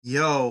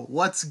Yo,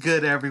 what's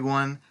good,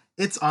 everyone?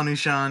 It's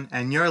Anushan,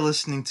 and you're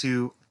listening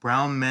to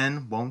Brown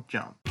Men Won't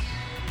Jump.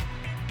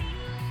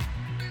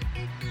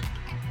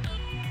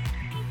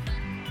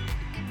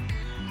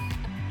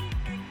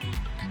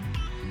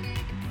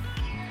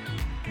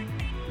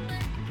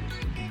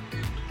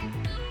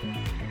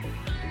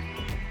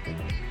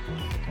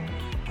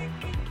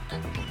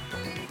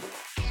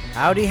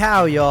 Howdy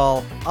how,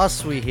 y'all.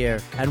 Us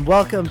here, and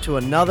welcome to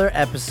another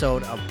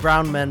episode of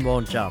Brown Men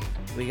Won't Jump.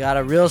 We got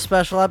a real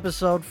special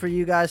episode for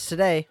you guys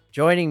today.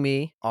 Joining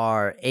me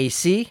are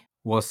AC,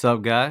 What's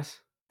up,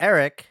 guys?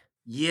 Eric,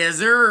 Yes,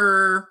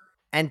 sir.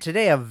 and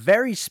today a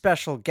very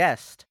special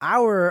guest,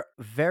 our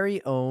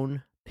very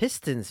own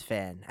Pistons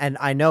fan. And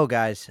I know,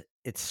 guys,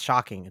 it's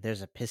shocking.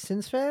 There's a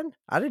Pistons fan?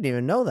 I didn't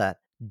even know that.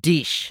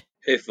 Deesh.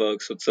 Hey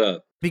folks, what's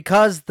up?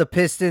 Because the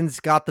Pistons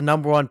got the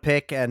number one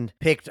pick and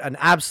picked an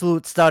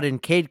absolute stud in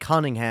Cade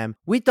Cunningham,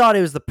 we thought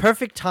it was the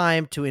perfect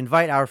time to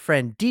invite our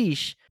friend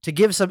Deesh to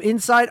give some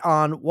insight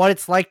on what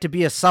it's like to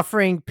be a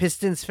suffering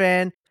Pistons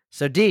fan.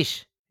 So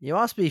Deesh, you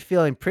must be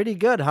feeling pretty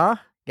good, huh?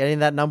 Getting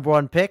that number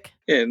one pick?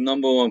 Yeah,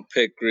 number one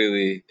pick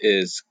really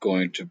is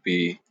going to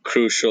be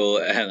crucial,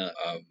 and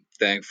I'm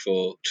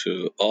thankful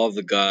to all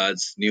the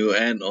gods, new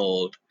and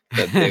old,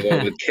 that they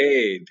went with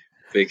Cade.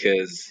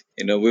 Because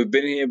we've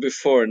been here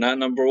before, not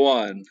number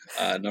one,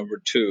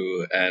 number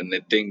two, and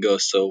it didn't go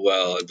so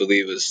well. I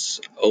believe it was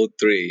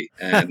 '03,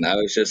 and I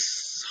was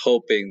just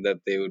hoping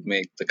that they would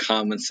make the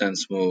common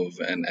sense move,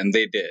 and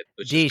they did,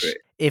 which is Deesh, great.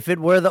 if it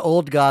were the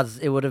old gods,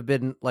 it would have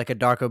been like a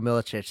Darko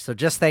Milicic. So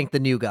just thank the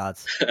new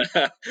gods.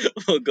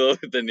 We'll go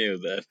with the new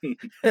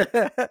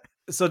then.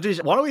 So,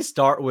 Dish, why don't we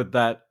start with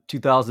that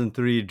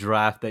 2003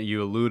 draft that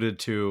you alluded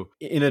to?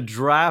 In a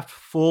draft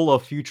full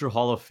of future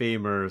Hall of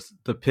Famers,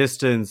 the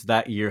Pistons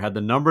that year had the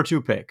number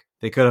 2 pick.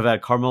 They could have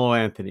had Carmelo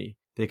Anthony.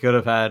 They could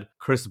have had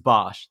Chris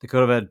Bosh. They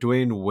could have had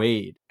Dwayne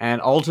Wade.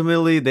 And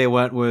ultimately, they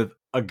went with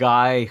a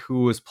guy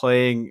who was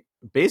playing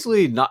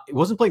he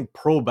wasn't playing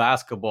pro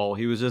basketball.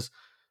 He was just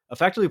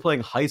effectively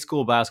playing high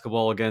school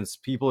basketball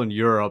against people in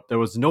Europe. There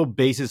was no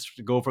basis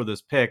to go for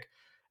this pick.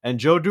 And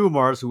Joe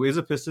Dumars, who is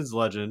a Pistons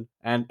legend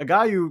and a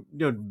guy who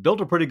built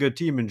a pretty good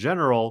team in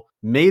general,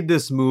 made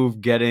this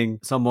move getting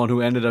someone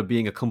who ended up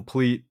being a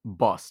complete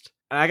bust.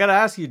 And I got to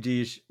ask you,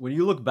 Deesh, when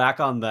you look back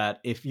on that,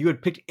 if you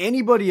had picked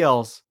anybody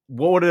else,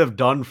 what would it have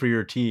done for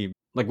your team?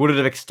 Like, would it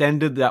have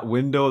extended that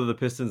window that the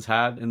Pistons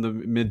had in the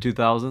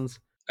mid-2000s?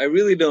 I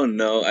really don't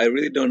know. I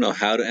really don't know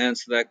how to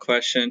answer that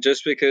question,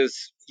 just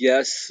because,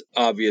 yes,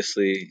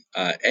 obviously,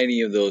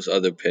 any of those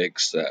other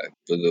picks, whether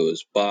it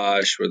was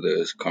Bosh, whether it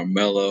was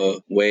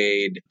Carmelo,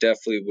 Wade,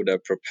 definitely would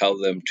have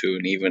propelled them to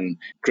an even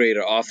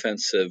greater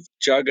offensive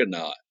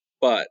juggernaut.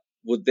 But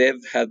would they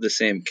have had the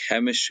same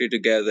chemistry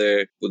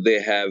together? Would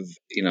they have,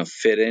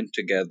 fit in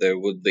together?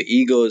 Would the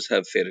egos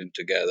have fit in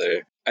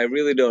together? I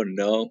really don't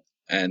know.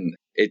 And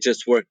it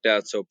just worked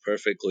out so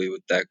perfectly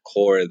with that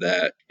core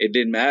that it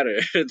didn't matter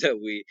that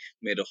we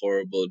made a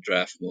horrible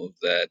draft move,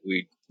 that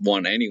we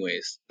won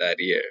anyways that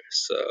year.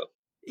 So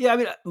yeah, I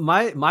mean,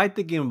 my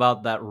thinking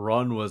about that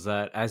run was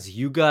that as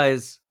you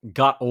guys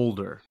got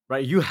older,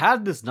 right, you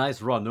had this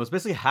nice run. There was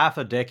basically half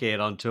a decade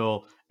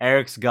until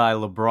Eric's guy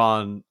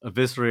LeBron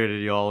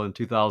eviscerated y'all in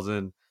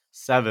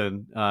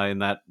 2007 in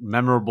that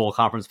memorable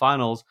conference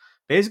finals.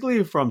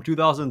 Basically, from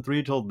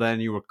 2003 till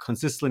then, you were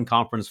consistent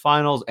conference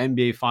finals,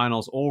 NBA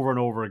finals over and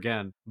over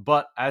again.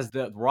 But as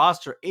the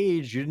roster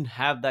aged, you didn't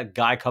have that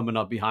guy coming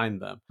up behind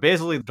them.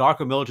 Basically, Darko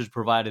Milicic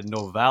provided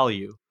no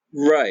value.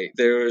 right,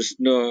 there was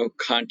no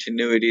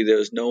continuity. There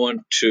was no one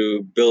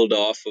to build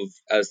off of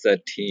as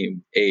that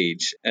team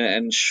aged.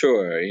 And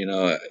sure,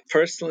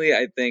 personally,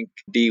 I think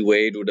D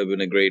Wade would have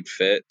been a great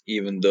fit,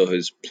 even though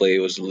his play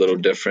was a little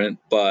different.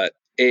 But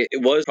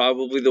it was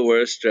probably the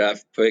worst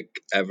draft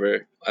pick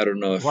ever. I don't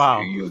know if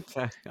Wow. you.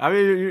 I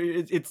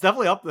mean, it's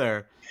definitely up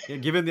there,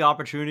 given the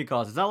opportunity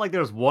cost. It's not like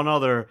there's one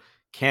other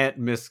can't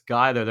miss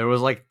guy there. There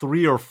was like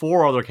 3 or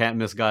 4 other can't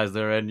miss guys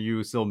there, and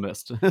you still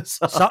missed.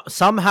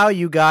 Somehow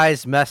you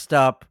guys messed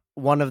up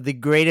one of the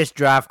greatest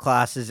draft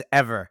classes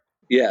ever.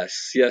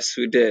 Yes,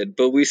 we did,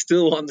 but we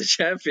still won the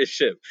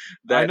championship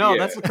that I know, year.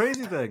 that's the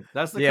crazy thing.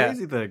 That's the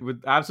crazy thing,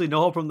 with absolutely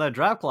no hope from that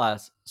draft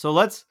class. So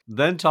let's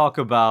then talk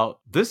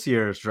about this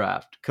year's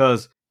draft,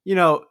 because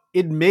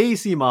it may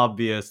seem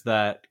obvious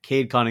that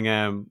Cade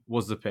Cunningham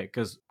was the pick,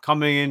 because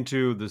coming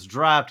into this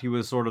draft, he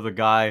was sort of the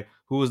guy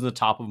who was in the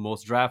top of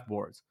most draft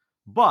boards.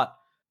 But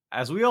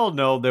as we all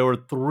know, there were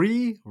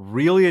 3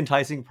 really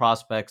enticing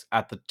prospects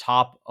at the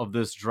top of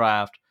this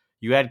draft.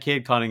 You had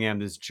Cade Cunningham,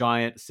 this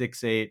giant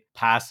 6'8"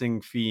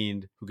 passing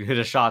fiend who could hit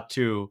a shot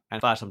too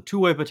and flash some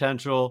two-way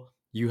potential.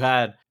 You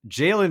had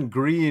Jalen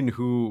Green,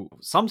 who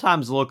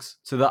sometimes looks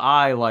to the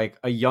eye like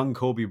a young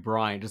Kobe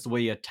Bryant, just the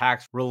way he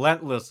attacks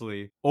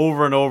relentlessly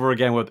over and over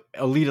again with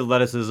elite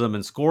athleticism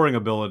and scoring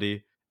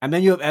ability. And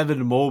then you have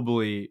Evan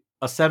Mobley,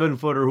 a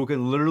 7-footer who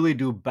can literally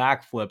do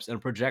backflips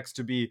and projects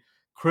to be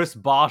Chris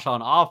Bosh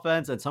on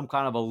offense and some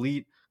kind of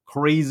elite,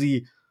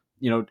 crazy,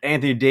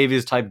 Anthony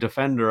Davis type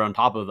defender on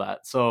top of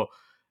that. So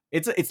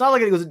it's not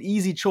like it was an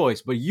easy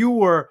choice, but you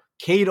were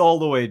Cade all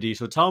the way, D.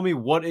 So tell me,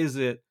 what is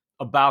it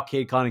about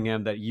Cade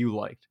Cunningham that you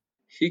liked?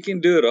 He can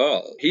do it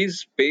all.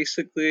 He's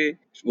basically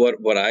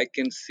what I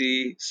can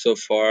see so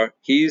far.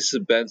 He's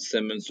Ben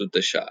Simmons with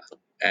the shot,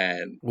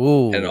 and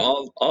Ooh.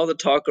 all the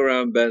talk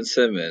around Ben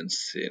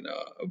Simmons,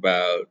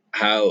 about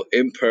how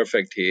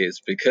imperfect he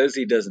is because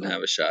he doesn't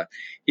have a shot.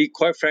 He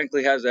quite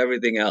frankly has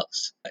everything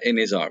else in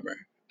his armor,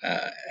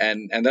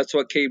 and that's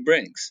what Cade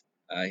brings.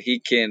 He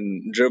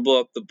can dribble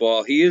up the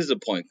ball. He is a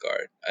point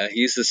guard.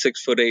 He's a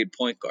 6'8"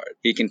 point guard.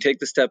 He can take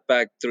the step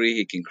back three.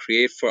 He can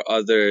create for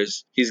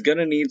others. He's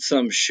gonna need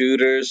some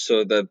shooters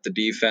so that the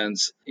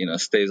defense,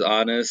 stays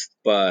honest.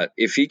 But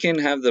if he can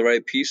have the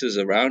right pieces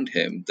around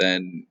him,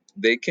 then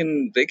they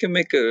can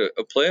make a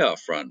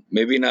playoff run.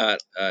 Maybe not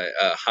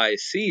a high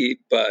seed,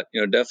 but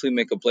definitely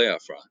make a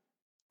playoff run.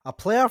 A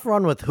playoff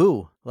run with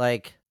who?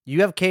 Like, you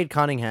have Cade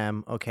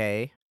Cunningham,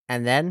 okay.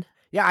 And then,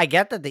 yeah, I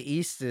get that the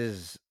East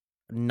is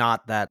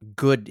not that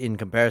good in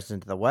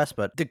comparison to the West,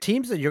 but the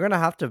teams that you're going to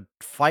have to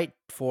fight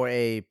for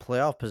a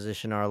playoff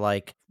position are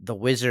like the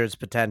Wizards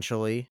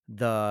potentially,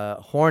 the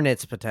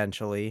Hornets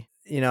potentially.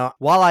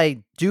 While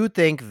I do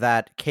think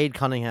that Cade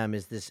Cunningham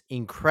is this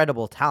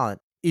incredible talent,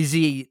 is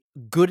he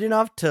good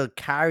enough to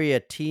carry a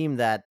team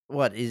that,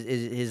 is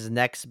his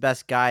next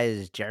best guy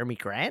is Jeremy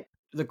Grant?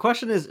 The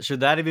question is, should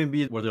that even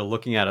be what they're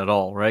looking at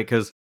all, right?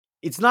 Because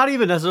it's not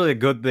even necessarily a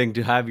good thing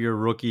to have your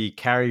rookie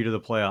carry you to the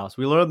playoffs.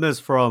 We learned this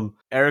from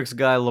Eric's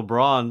guy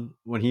LeBron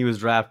when he was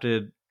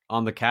drafted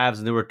on the Cavs,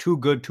 and they were too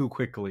good too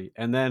quickly.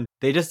 And then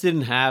they just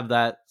didn't have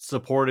that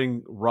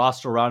supporting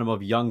roster around him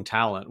of young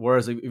talent.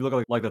 Whereas if you look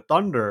at like the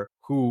Thunder,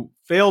 who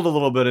failed a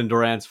little bit in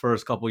Durant's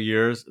first couple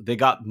years, they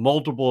got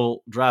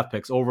multiple draft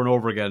picks over and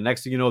over again.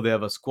 Next thing you know, they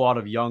have a squad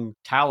of young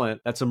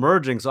talent that's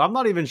emerging. So I'm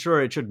not even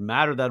sure it should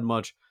matter that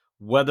much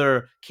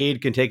whether Cade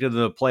can take it to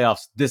the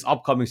playoffs this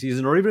upcoming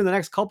season or even in the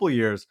next couple of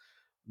years.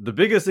 The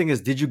biggest thing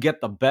is, did you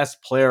get the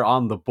best player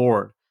on the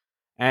board?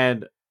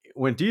 And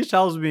when Deej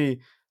tells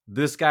me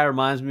this guy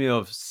reminds me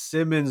of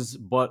Simmons,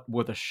 but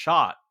with a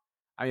shot,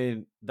 I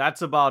mean,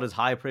 that's about as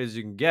high praise as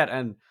you can get.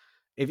 And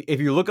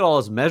if you look at all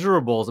his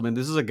measurables, I mean,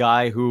 this is a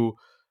guy who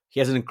he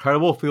has an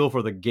incredible feel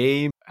for the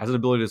game, has an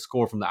ability to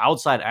score from the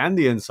outside and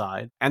the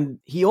inside. And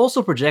he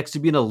also projects to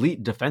be an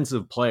elite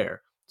defensive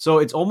player. So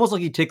it's almost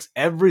like he ticks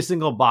every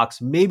single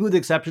box, maybe with the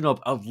exception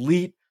of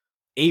elite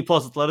A+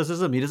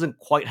 athleticism. He doesn't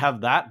quite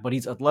have that, but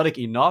he's athletic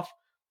enough,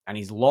 and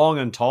he's long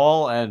and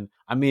tall. And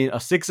I mean, a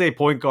 6'8"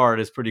 point guard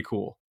is pretty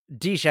cool.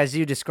 Deesh, as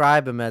you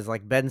describe him as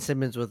like Ben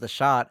Simmons with a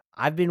shot,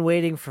 I've been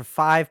waiting for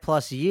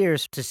 5+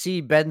 years to see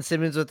Ben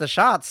Simmons with a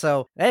shot.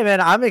 So, hey, man,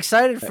 I'm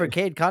excited for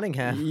Cade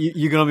Cunningham.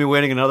 You're going to be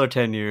waiting another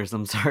 10 years.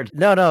 I'm sorry.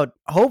 No.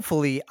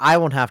 Hopefully, I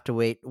won't have to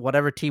wait.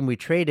 Whatever team we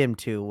trade him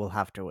to will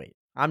have to wait.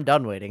 I'm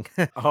done waiting.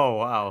 Oh,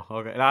 wow.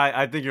 Okay. And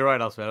I think you're right,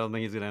 Elspeth. I don't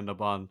think he's going to end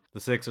up on the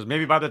Sixers.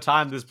 Maybe by the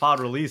time this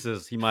pod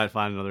releases, he might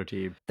find another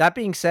team. That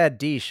being said,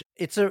 Deesh,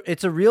 it's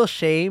a real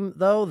shame,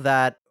 though,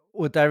 that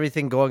with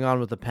everything going on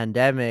with the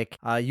pandemic,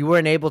 you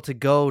weren't able to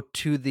go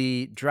to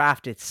the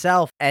draft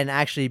itself and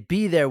actually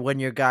be there when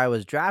your guy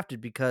was drafted,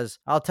 because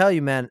I'll tell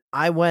you, man,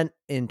 I went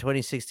in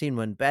 2016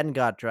 when Ben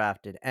got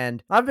drafted,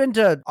 and I've been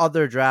to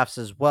other drafts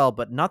as well,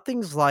 but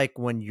nothing's like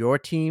when your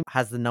team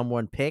has the number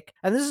 1 pick.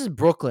 And this is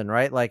Brooklyn,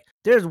 right? Like,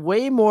 there's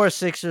way more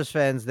Sixers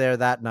fans there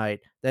that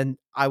night than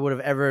I would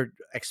have ever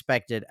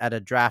expected at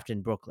a draft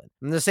in Brooklyn.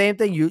 And the same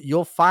thing,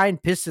 you'll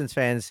find Pistons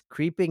fans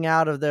creeping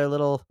out of their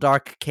little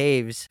dark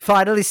caves,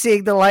 finally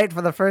seeing the light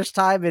for the first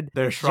time in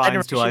their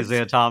shrines to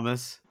Isaiah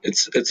Thomas.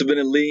 It's been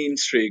a lean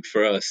streak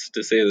for us,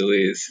 to say the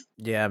least.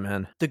 Yeah,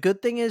 man. The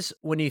good thing is,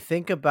 when you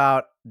think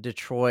about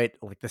Detroit,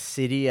 like the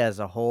city as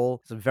a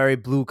whole, it's a very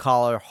blue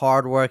collar,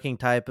 hardworking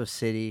type of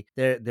city.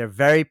 They're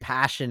very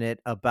passionate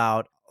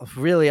about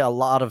really a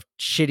lot of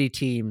shitty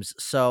teams.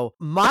 So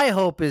my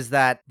hope is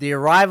that the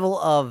arrival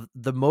of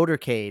the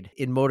motorcade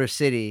in Motor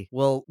City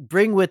will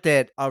bring with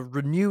it a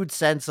renewed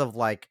sense of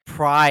like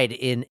pride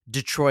in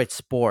Detroit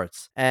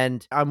sports.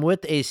 And I'm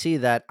with AC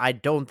that I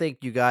don't think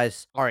you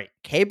guys are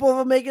capable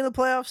of making the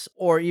playoffs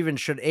or even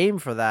should aim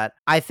for that.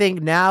 I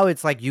think now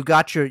it's like you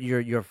got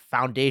your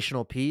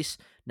foundational piece.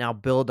 Now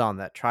build on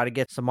that. Try to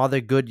get some other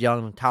good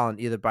young talent,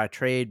 either by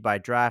trade, by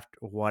draft,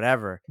 or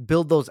whatever.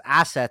 Build those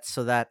assets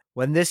so that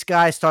when this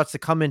guy starts to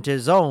come into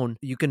his own,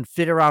 you can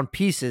fit around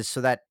pieces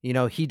so that,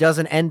 he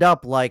doesn't end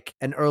up like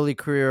an early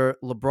career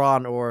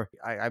LeBron or,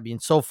 I mean,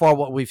 so far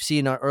what we've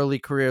seen an early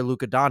career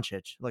Luka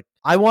Doncic. Like,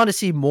 I want to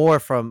see more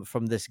from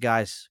this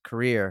guy's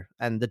career,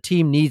 and the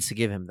team needs to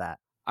give him that.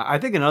 I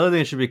think another thing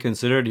that should be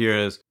considered here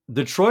is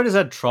Detroit has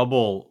had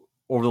trouble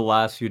over the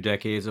last few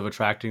decades of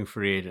attracting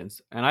free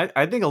agents. And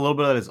I think a little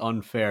bit of that is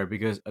unfair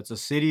because it's a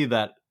city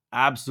that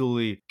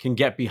absolutely can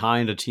get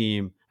behind a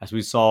team, as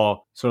we saw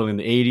certainly in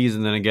the 80s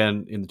and then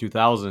again in the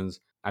 2000s.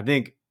 I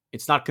think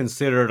it's not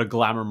considered a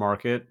glamour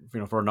market,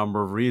 for a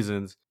number of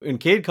reasons. In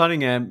Cade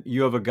Cunningham,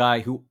 you have a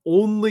guy who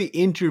only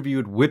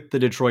interviewed with the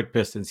Detroit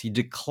Pistons. He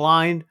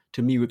declined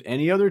to meet with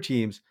any other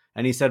teams,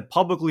 and he said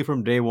publicly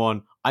from day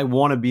one, I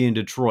want to be in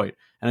Detroit.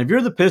 And if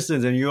you're the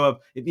Pistons and if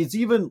it's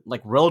even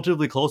like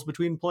relatively close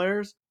between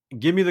players,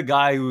 give me the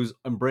guy who's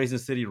embracing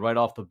the city right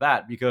off the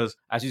bat. Because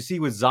as you see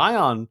with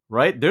Zion,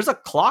 right, there's a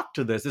clock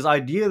to this. This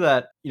idea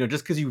that,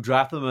 just because you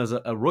draft them as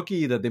a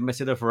rookie, that they might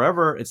stay there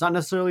forever, it's not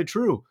necessarily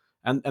true.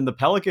 And the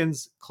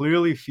Pelicans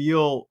clearly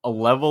feel a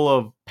level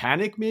of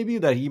panic, maybe,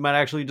 that he might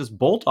actually just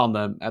bolt on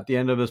them at the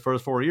end of his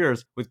first 4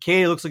 years. With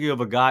Cade, it looks like you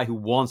have a guy who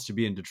wants to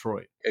be in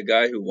Detroit. A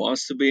guy who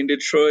wants to be in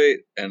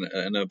Detroit,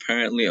 and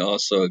apparently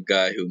also a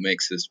guy who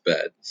makes his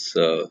bed.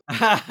 So,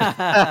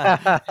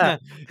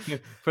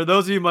 for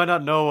those of you who might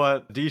not know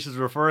what Deesh is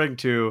referring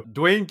to,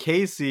 Dwayne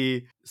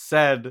Casey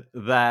said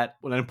that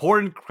an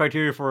important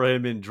criteria for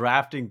him in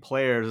drafting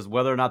players is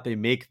whether or not they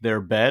make their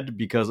bed,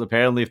 because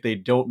apparently if they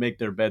don't make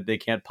their bed, they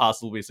can't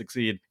possibly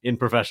succeed in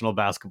professional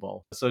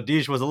basketball. So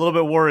Deesh was a little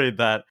bit worried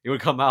that it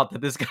would come out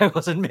that this guy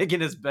wasn't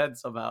making his bed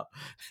somehow.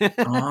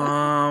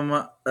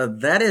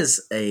 That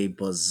is a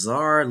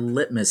bizarre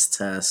litmus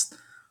test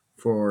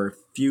for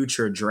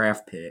future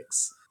draft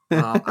picks.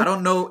 I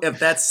don't know if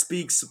that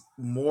speaks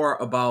more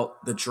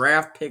about the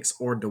draft picks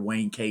or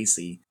Dwayne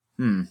Casey.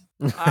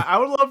 I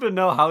would love to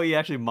know how he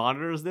actually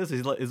monitors this.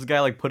 Is this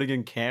guy like putting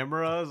in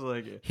cameras,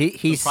 like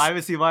he's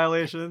privacy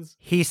violations?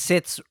 He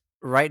sits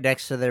right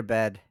next to their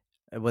bed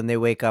when they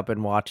wake up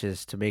and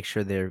watches to make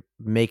sure they're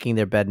making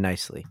their bed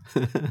nicely.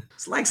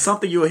 It's like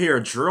something you'll hear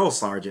a drill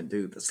sergeant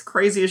do. That's the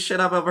craziest shit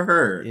I've ever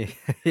heard.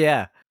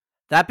 Yeah.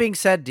 That being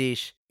said,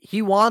 Deesh,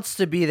 he wants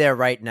to be there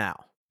right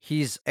now.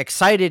 He's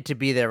excited to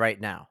be there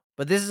right now.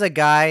 But this is a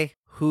guy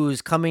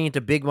who's coming into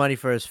big money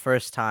for his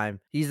first time.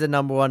 He's the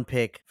number one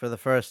pick for the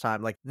first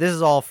time. Like, this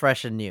is all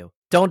fresh and new.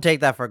 Don't take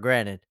that for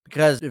granted,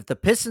 because if the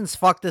Pistons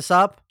fuck this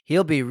up,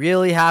 he'll be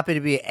really happy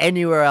to be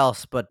anywhere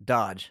else but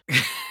Dodge.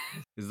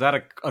 Is that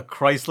a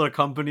Chrysler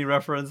company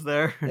reference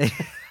there?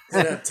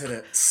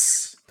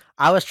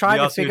 I was trying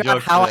to figure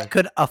out how I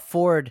could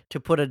afford to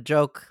put a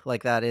joke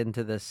like that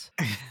into this.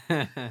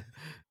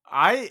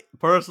 I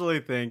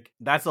personally think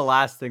that's the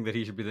last thing that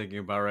he should be thinking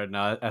about right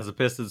now. As a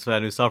Pistons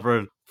fan who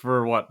suffered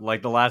for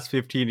the last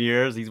 15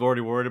 years, he's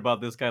already worried about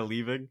this guy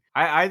leaving.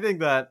 I think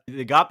that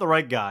they got the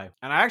right guy.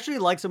 And I actually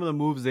like some of the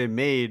moves they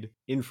made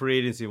in free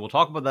agency. We'll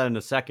talk about that in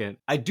a second.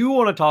 I do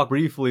want to talk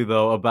briefly,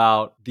 though,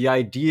 about the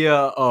idea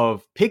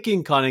of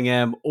picking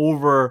Cunningham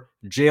over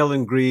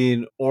Jalen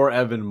Green or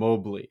Evan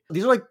Mobley.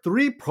 These are like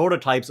three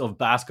prototypes of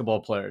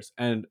basketball players.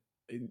 And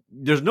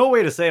there's no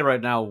way to say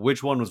right now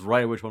which one was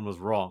right, which one was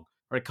wrong.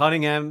 Right,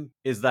 Cunningham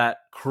is that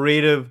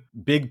creative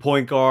big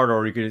point guard,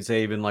 or you could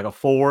say even like a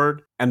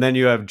forward. And then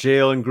you have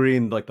Jalen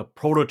Green, like the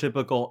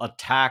prototypical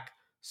attack,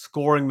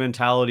 scoring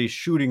mentality,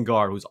 shooting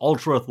guard who's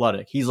ultra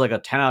athletic. He's like a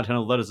 10 out of 10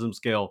 athleticism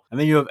scale. And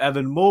then you have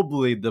Evan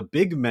Mobley, the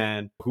big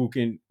man who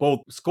can both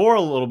score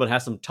a little bit,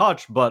 has some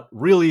touch, but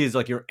really is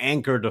like your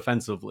anchor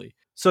defensively.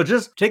 So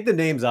just take the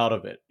names out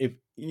of it.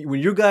 When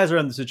you guys are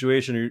in the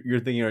situation, you're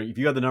thinking, if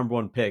you have the number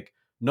one pick,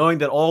 knowing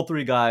that all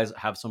three guys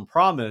have some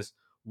promise,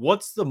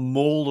 what's the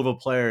mold of a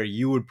player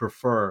you would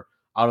prefer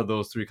out of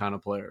those three kind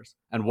of players,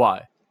 and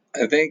why?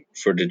 I think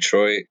for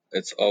Detroit,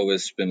 it's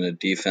always been a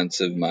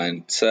defensive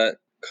mindset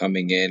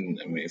coming in.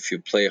 I mean, if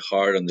you play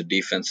hard on the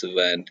defensive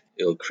end,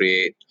 it'll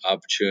create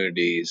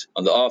opportunities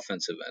on the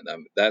offensive end. I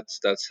mean,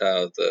 that's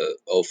how the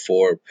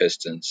 04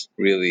 Pistons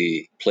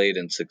really played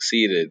and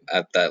succeeded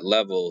at that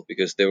level,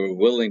 because they were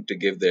willing to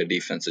give their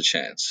defense a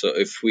chance. So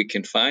if we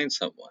can find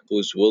someone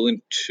who's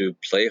willing to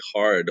play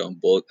hard on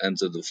both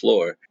ends of the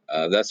floor,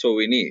 that's what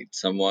we need.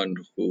 Someone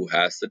who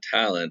has the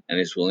talent and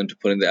is willing to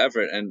put in the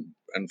effort. And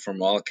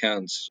from all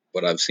accounts,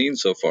 what I've seen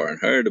so far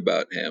and heard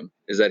about him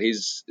is that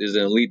he's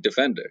an elite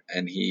defender,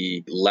 and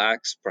he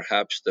lacks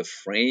perhaps the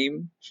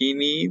frame he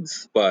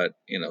needs. But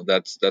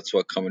that's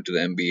what coming to the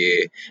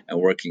NBA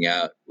and working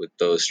out with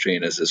those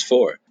trainers is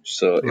for.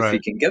 So if he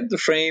can get the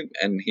frame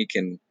and he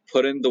can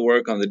put in the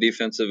work on the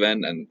defensive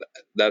end, and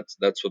that's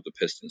what the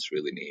Pistons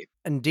really need.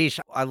 And Deesh,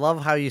 I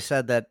love how you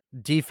said that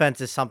defense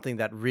is something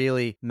that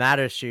really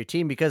matters to your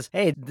team, because,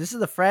 hey, this is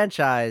the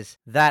franchise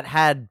that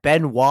had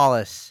Ben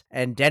Wallace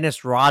and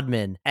Dennis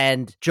Rodman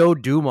and Joe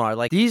Dumars.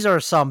 Like, these are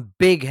some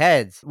big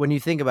heads when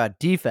you think about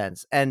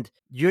defense. And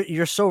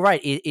you're so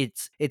right.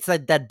 It's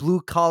like that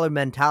blue collar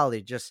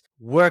mentality. Just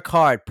work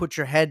hard, put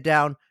your head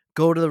down,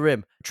 go to the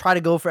rim, try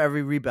to go for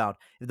every rebound.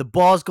 If the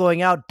ball's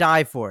going out,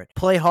 dive for it.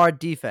 Play hard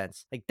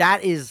defense. Like,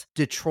 that is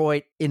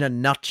Detroit in a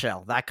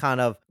nutshell, that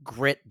kind of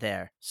grit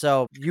there.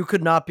 So you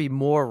could not be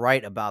more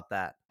right about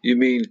that. You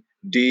mean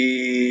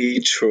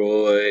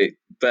Detroit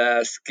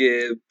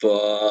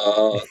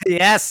basketball?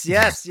 Yes.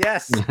 Yeah,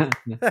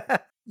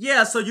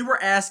 so you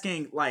were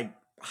asking, like,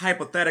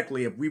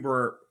 hypothetically, if we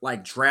were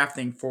like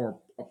drafting for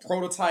a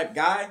prototype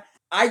guy.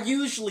 I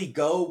usually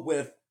go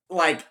with,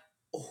 like,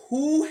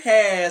 who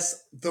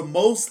has the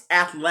most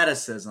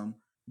athleticism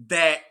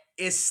that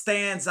it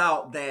stands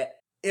out that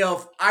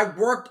if I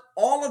worked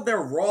all of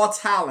their raw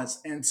talents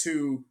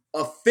into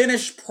a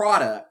finished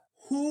product,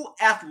 who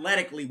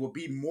athletically would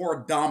be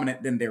more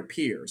dominant than their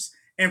peers?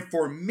 And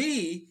for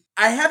me,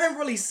 I haven't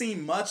really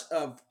seen much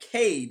of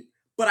Cade,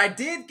 but I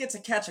did get to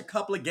catch a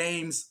couple of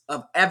games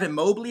of Evan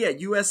Mobley at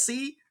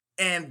USC,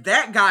 and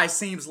that guy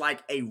seems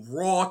like a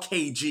raw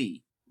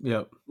KG.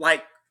 Yep.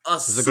 Like,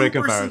 This is a great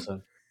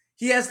comparison.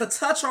 He has the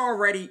touch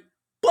already,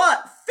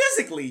 but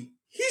physically,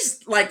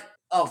 he's like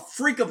a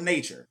freak of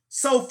nature.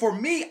 So for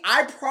me,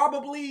 I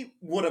probably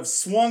would have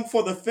swung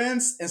for the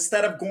fence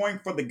instead of going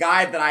for the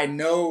guy that I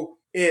know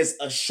is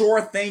a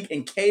sure thing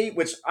in Cade,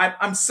 which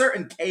I'm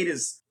certain Cade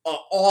is an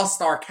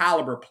all-star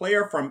caliber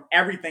player from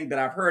everything that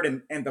I've heard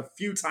and the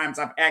few times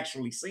I've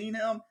actually seen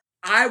him.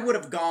 I would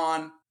have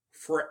gone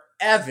for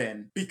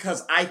Evan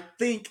because I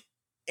think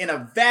in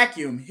a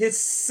vacuum, his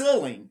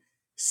ceiling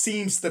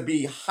seems to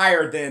be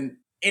higher than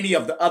any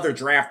of the other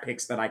draft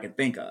picks that I could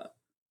think of.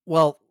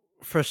 Well,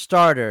 for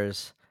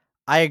starters,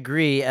 I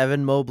agree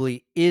Evan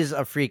Mobley is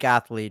a freak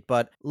athlete,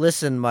 but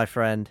listen, my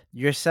friend,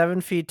 you're 7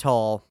 feet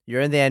tall.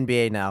 You're in the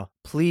NBA now.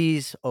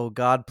 Please, oh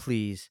God,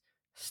 please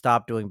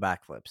stop doing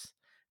backflips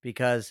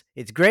because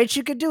it's great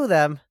you could do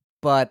them,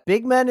 but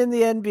big men in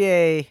the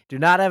NBA do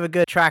not have a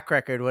good track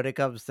record when it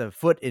comes to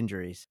foot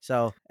injuries.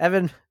 So,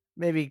 Evan,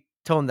 maybe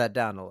tone that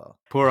down a little.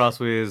 Poor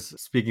Oswe is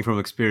speaking from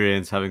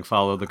experience, having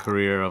followed the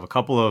career of a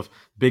couple of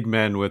big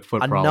men with foot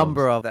problems. A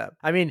number of them.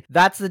 I mean,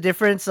 that's the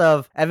difference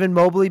of Evan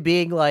Mobley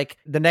being like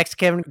the next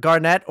Kevin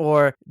Garnett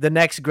or the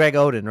next Greg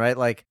Oden, right?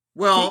 Like,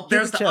 well,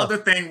 there's the other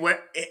thing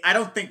where I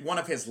don't think one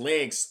of his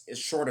legs is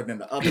shorter than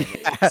the other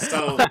leg.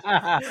 So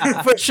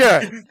for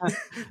sure.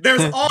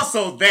 There's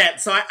also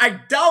that. So I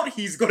doubt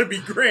he's going to be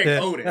Greg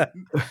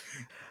Oden.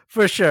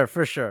 For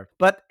sure.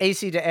 But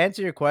AC, to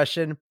answer your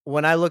question,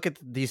 when I look at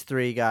these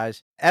three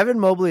guys,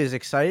 Evan Mobley is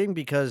exciting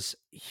because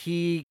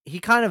he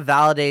kind of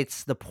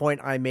validates the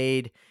point I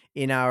made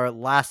in our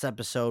last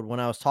episode when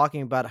I was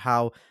talking about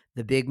how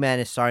the big man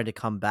is starting to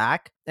come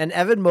back. And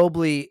Evan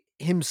Mobley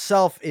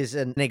himself is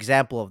an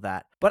example of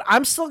that. But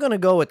I'm still going to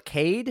go with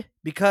Cade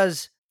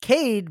because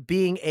Cade,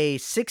 being a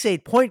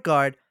 6'8" point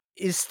guard,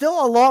 is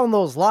still along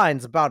those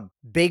lines about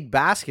big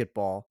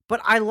basketball,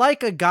 but I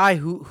like a guy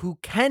who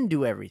can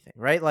do everything,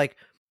 right? Like,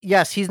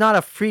 yes, he's not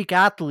a freak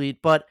athlete,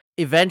 but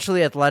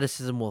eventually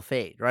athleticism will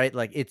fade, right?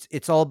 Like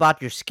it's all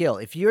about your skill.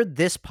 If you're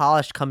this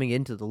polished coming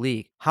into the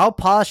league, how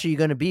polished are you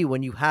going to be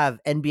when you have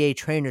NBA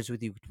trainers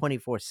with you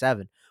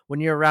 24/7? When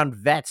you're around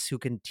vets who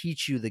can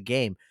teach you the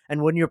game,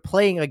 and when you're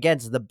playing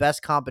against the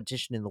best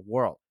competition in the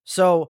world.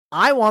 So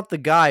I want the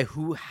guy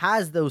who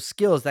has those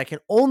skills that can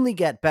only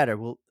get better,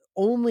 will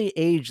only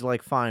age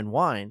like fine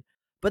wine,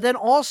 but then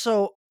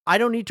also I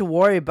don't need to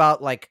worry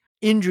about like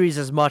injuries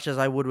as much as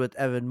I would with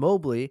Evan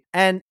Mobley.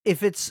 And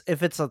if it's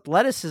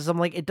athleticism,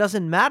 like it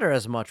doesn't matter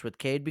as much with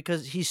Cade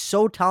because he's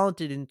so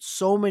talented in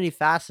so many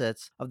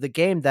facets of the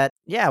game that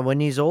yeah, when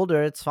he's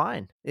older, it's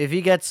fine. If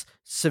he gets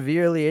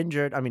severely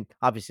injured, I mean,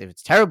 obviously if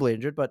it's terribly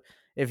injured, but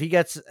if he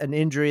gets an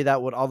injury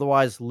that would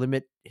otherwise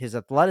limit his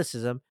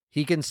athleticism,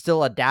 he can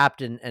still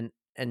adapt and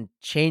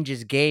change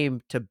his game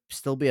to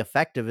still be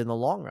effective in the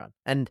long run.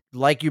 And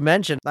like you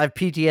mentioned, I have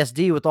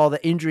PTSD with all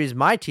the injuries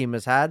my team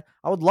has had.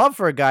 I would love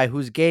for a guy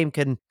whose game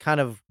can kind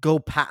of go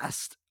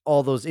past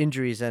all those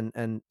injuries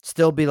and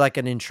still be like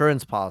an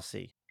insurance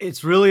policy.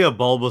 It's really a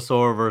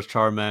Bulbasaur versus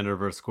Charmander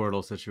versus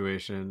Squirtle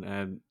situation,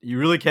 and you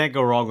really can't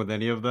go wrong with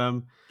any of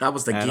them. That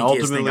was the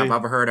geekiest thing I've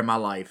ever heard in my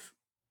life.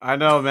 I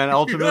know, man.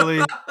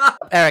 Ultimately,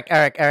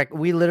 Eric,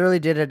 we literally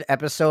did an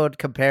episode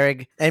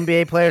comparing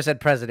NBA players and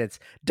presidents.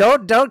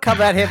 Don't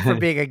come at him for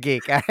being a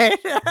geek, all right?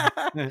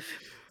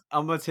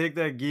 I'm going to take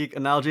that geek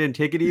analogy and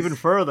take it even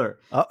further.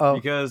 Uh-oh.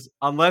 Because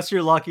unless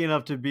you're lucky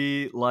enough to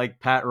be like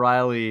Pat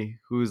Riley,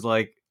 who's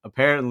like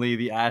apparently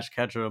the Ash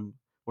Ketchum,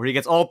 where he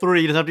gets all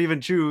three, he doesn't have to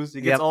even choose.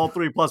 He gets all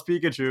three plus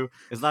Pikachu.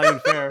 It's not even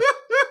fair.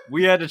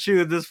 We had to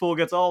choose. This fool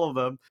gets all of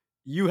them.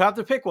 You have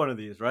to pick one of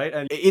these, right?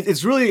 And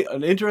it's really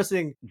an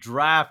interesting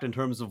draft in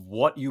terms of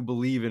what you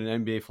believe in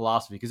an NBA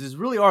philosophy, because there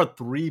really are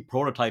three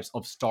prototypes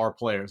of star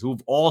players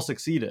who've all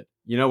succeeded.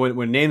 You know,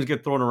 when names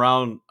get thrown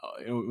around,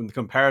 when the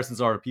comparisons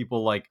are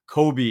people like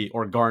Kobe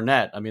or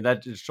Garnett, I mean,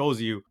 that just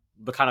shows you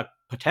the kind of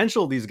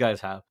potential these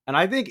guys have. And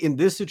I think in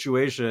this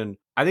situation,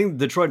 I think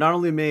Detroit not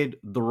only made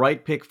the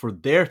right pick for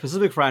their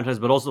specific franchise,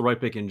 but also the right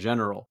pick in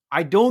general.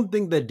 I don't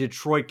think that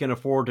Detroit can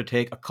afford to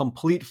take a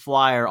complete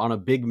flyer on a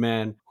big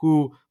man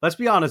who, let's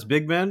be honest,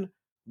 big men,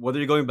 whether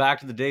you're going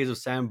back to the days of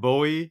Sam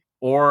Bowie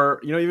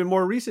or, you know, even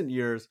more recent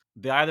years,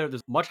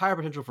 there's much higher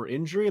potential for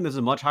injury and there's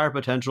a much higher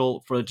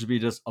potential for it to be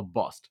just a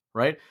bust,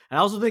 right? And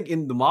I also think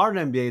in the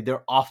modern NBA,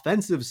 their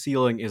offensive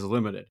ceiling is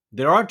limited.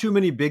 There aren't too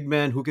many big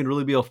men who can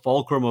really be a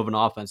fulcrum of an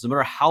offense, no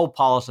matter how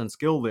polished and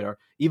skilled they are.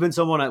 Even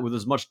someone with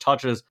as much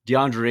touch as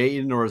DeAndre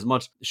Ayton or as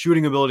much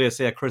shooting ability as,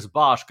 say, a Chris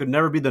Bosh could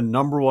never be the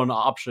number one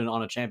option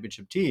on a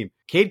championship team.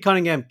 Cade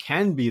Cunningham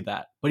can be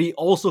that, but he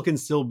also can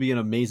still be an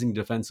amazing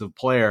defensive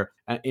player,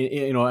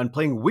 and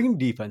playing wing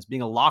defense,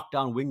 being a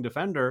lockdown wing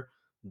defender.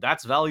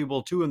 That's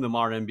valuable too in the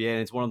modern NBA, and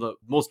it's one of the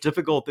most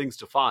difficult things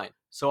to find.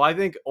 So I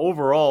think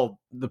overall,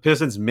 the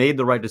Pistons made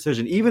the right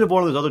decision. Even if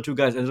one of those other two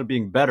guys ends up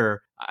being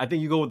better, I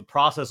think you go with the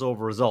process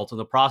over results. And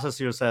the process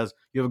here says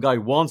you have a guy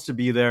who wants to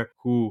be there,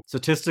 who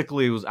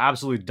statistically was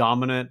absolutely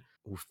dominant,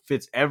 who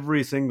fits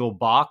every single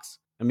box.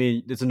 I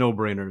mean, it's a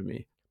no-brainer to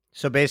me.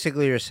 So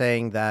basically, you're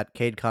saying that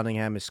Cade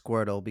Cunningham is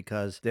Squirtle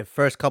because the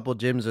first couple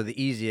gyms are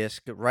the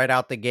easiest. Right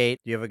out the gate,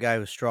 you have a guy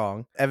who's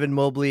strong. Evan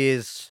Mobley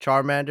is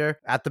Charmander.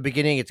 At the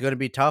beginning, it's going to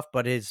be tough,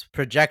 but his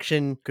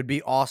projection could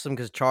be awesome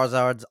because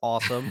Charizard's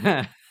awesome.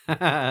 That's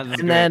And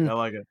great. then I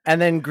like it.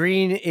 and then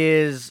green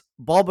is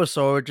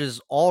Bulbasaur, which is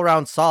all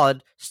around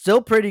solid,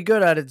 still pretty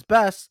good at its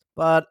best,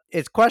 but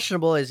it's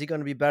questionable. Is he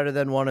going to be better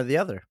than one or the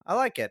other? I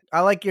like it.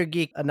 I like your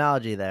geek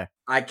analogy there.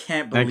 I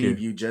can't Thank believe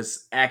you. you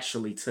just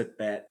actually took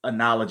that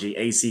analogy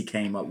AC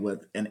came up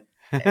with and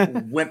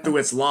went through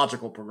its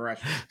logical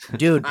progression.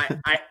 Dude.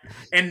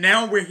 And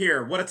now we're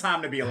here. What a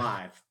time to be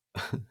alive.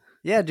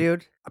 Yeah,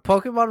 dude.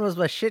 Pokemon was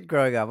my shit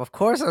growing up. Of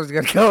course I was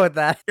going to go with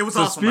that. It was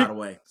So awesome, by the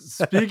way.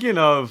 Speaking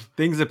of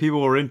things that people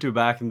were into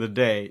back in the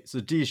day, so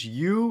Dish,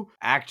 you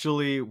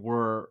actually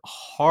were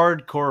a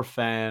hardcore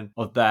fan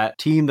of that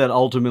team that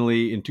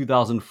ultimately in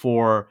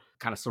 2004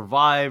 kind of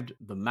survived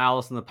the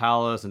Malice in the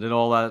Palace and did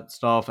all that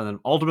stuff and then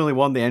ultimately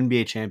won the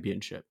NBA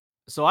championship.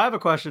 So I have a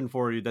question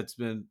for you that's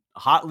been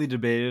hotly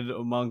debated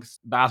amongst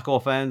basketball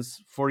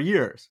fans for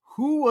years.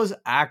 Who was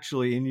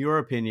actually, in your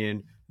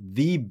opinion,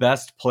 the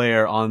best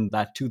player on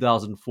that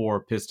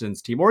 2004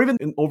 Pistons team, or even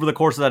over the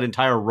course of that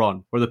entire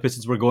run where the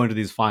Pistons were going to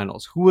these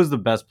finals? Who was the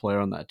best player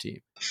on that team?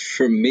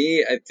 For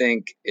me, I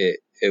think it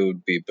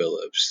would be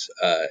Billups.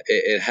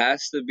 It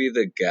has to be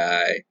the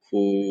guy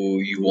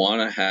who you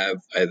want to have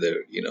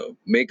either,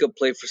 make a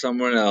play for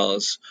someone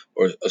else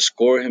or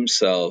score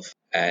himself.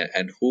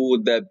 And who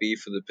would that be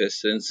for the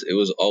Pistons? It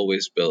was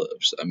always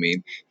Billups. I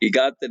mean, he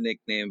got the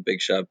nickname Big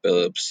Shot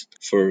Billups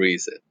for a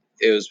reason.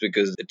 It was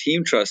because the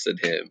team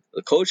trusted him,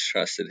 the coach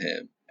trusted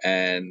him,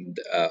 and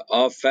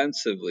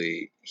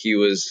offensively, he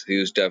was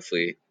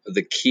definitely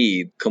the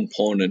key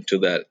component to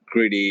that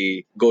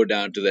gritty, go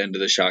down to the end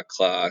of the shot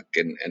clock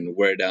and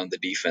wear down the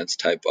defense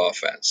type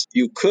offense.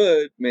 You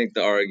could make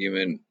the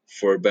argument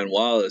for Ben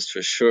Wallace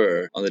for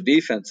sure on the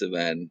defensive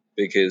end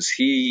because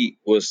he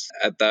was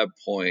at that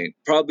point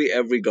probably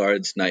every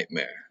guard's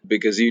nightmare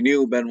because you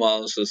knew Ben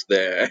Wallace was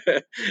there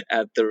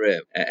at the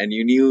rim and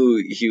you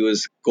knew he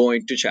was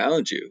going to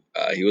challenge you.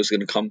 He was going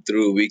to come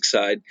through weak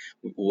side.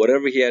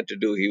 Whatever he had to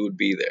do, he would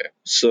be there.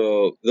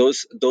 So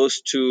those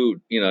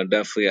two,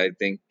 definitely I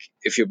think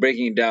if you're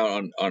breaking it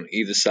down on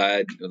either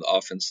side, the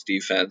offense,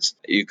 defense,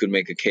 you could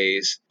make a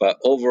case. But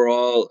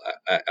overall,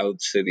 I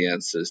would say the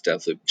answer is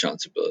definitely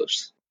Chauncey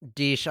Billups.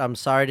 Deesh, I'm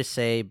sorry to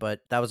say,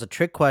 but that was a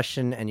trick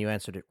question and you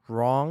answered it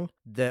wrong.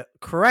 The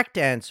correct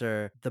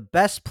answer, the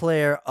best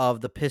player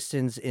of the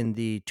Pistons in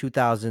the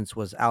 2000s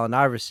was Allen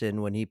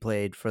Iverson when he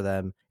played for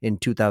them in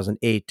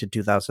 2008 to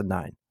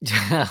 2009.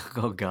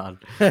 Oh, God.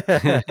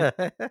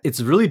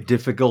 It's really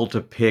difficult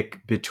to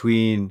pick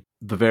between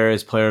the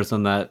various players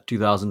on that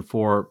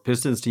 2004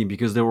 Pistons team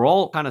because they were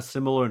all kind of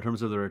similar in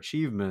terms of their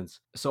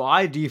achievements. So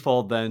I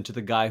default then to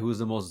the guy who was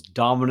the most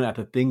dominant at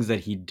the things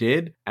that he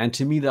did. And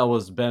to me, that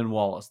was Ben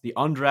Wallace, the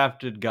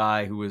undrafted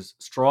guy who was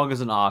strong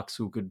as an ox,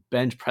 who could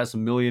bench press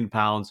 1,000,000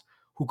 pounds,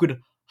 who could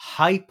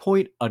high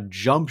point a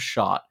jump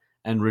shot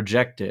and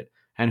reject it,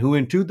 and who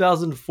in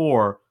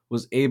 2004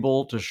 was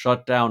able to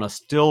shut down a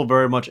still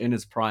very much in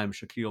his prime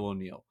Shaquille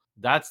O'Neal.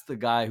 That's the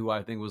guy who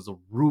I think was the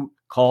root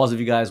cause of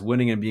you guys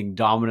winning and being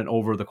dominant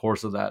over the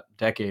course of that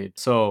decade.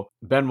 So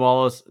Ben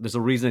Wallace, there's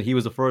a reason he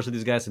was the first of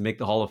these guys to make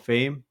the Hall of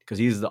Fame because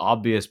he's the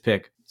obvious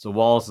pick. So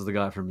Wallace is the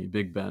guy for me,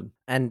 Big Ben.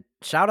 And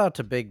shout out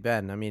to Big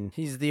Ben. I mean,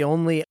 he's the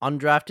only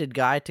undrafted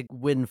guy to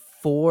win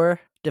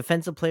 4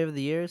 Defensive Player of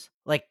the Years.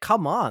 Like,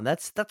 come on,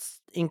 that's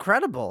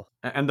incredible.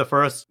 And the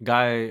first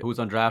guy who's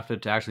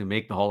undrafted to actually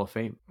make the Hall of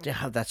Fame.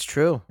 Yeah, that's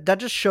true. That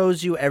just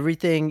shows you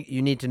everything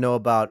you need to know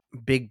about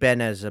Big Ben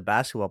as a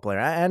basketball player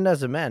and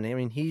as a man. I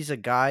mean, he's a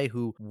guy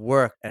who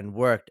worked and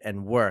worked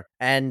and worked.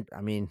 And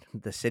I mean,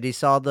 the city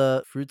saw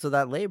the fruits of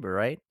that labor,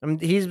 right? I mean,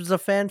 he was a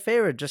fan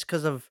favorite just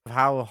because of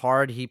how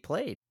hard he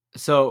played.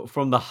 So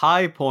from the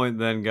high point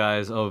then,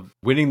 guys, of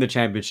winning the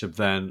championship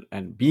then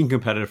and being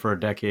competitive for a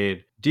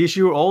decade,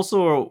 DSU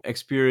also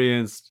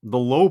experienced the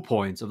low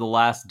points of the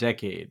last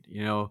decade,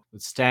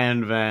 with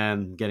Stan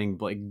Van getting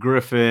Blake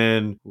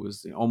Griffin, who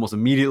was almost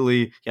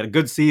immediately, he had a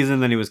good season,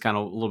 then he was kind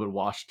of a little bit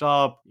washed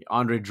up, the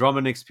Andre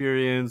Drummond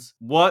experience.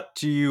 What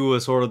to you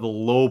was sort of the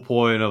low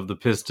point of the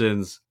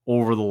Pistons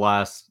over the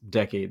last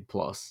decade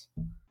plus?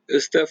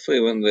 It's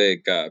definitely when they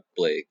got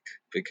Blake.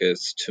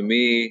 Because to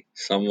me,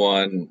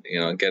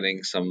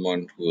 getting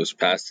someone who was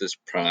past his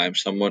prime,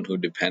 someone who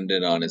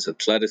depended on his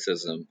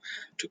athleticism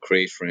to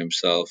create for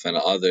himself and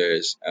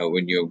others,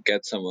 when you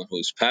get someone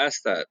who's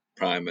past that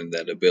prime and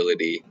that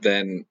ability,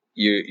 then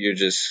you're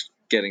just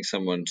getting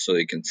someone so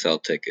you can sell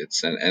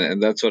tickets. And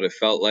that's what it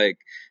felt like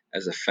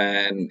as a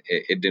fan.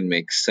 It didn't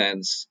make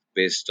sense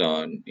based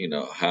on,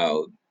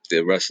 how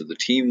the rest of the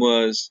team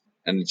was.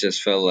 And it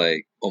just felt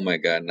like, oh my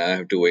God, now I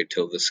have to wait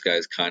till this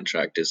guy's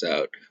contract is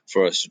out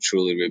for us to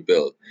truly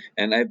rebuild.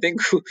 And I think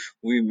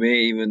we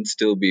may even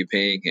still be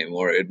paying him,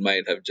 or it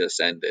might have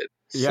just ended.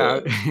 Yeah,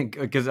 So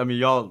because I mean,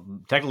 y'all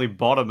technically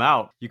bought him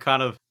out. You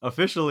kind of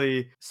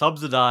officially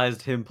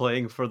subsidized him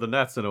playing for the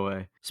Nets in a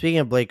way. Speaking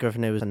of Blake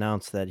Griffin, it was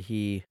announced that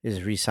he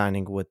is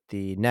re-signing with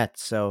the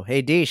Nets. So,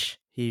 hey, Deesh,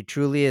 he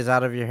truly is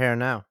out of your hair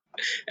now.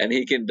 and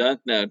he can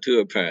dunk now too,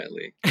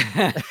 apparently.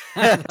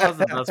 That was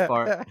the best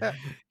part.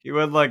 He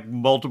went like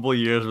multiple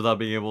years without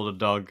being able to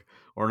dunk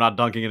or not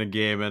dunking in a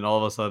game, and all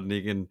of a sudden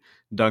he can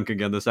dunk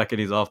again the second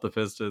he's off the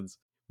Pistons.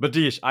 But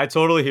Deesh, I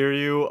totally hear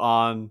you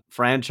on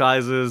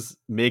franchises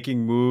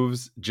making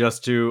moves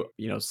just to,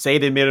 say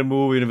they made a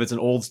move, even if it's an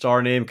old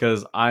star name,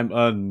 because I'm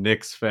a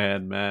Knicks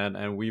fan, man.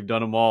 And we've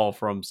done them all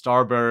from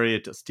Starbury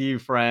to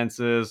Steve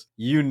Francis,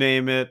 you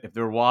name it. If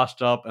they're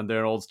washed up and they're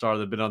an old star,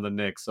 they've been on the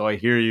Knicks. So I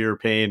hear your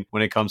pain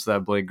when it comes to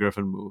that Blake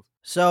Griffin move.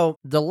 So,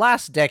 the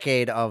last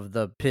decade of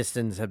the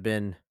Pistons have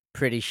been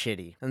pretty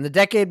shitty. And the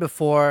decade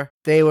before,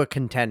 they were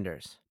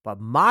contenders. But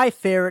my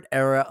favorite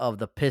era of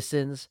the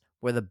Pistons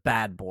were the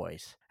bad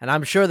boys. And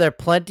I'm sure there are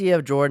plenty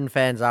of Jordan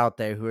fans out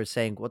there who are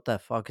saying, what the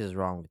fuck is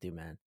wrong with you,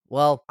 man?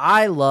 Well,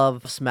 I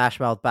love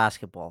Smash Mouth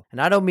basketball. And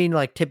I don't mean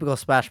like typical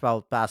Smash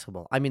Mouth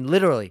basketball. I mean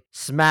literally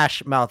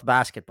Smash Mouth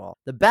basketball.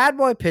 The bad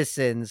boy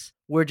Pistons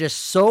were just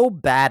so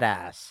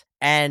badass.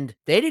 And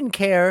they didn't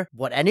care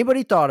what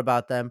anybody thought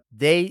about them.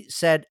 They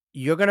said,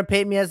 you're going to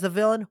paint me as the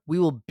villain. We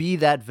will be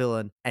that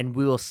villain and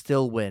we will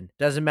still win.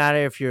 Doesn't matter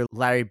if you're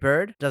Larry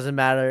Bird. Doesn't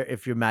matter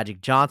if you're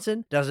Magic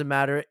Johnson. Doesn't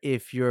matter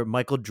if you're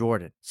Michael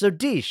Jordan. So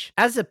Deesh,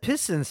 as a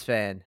Pistons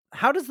fan,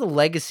 how does the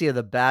legacy of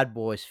the bad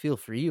boys feel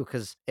for you?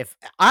 Because if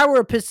I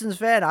were a Pistons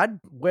fan, I'd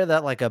wear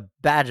that like a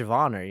badge of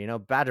honor,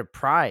 badge of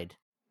pride.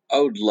 I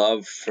would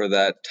love for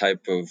that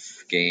type of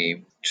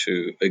game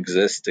to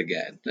exist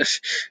again,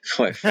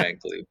 quite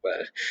frankly.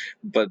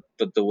 But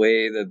the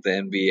way that the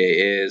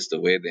NBA is,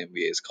 the way the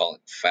NBA is calling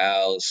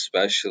fouls,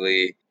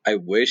 especially, I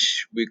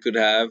wish we could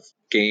have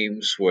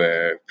games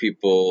where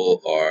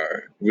people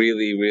are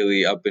really,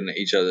 really up in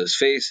each other's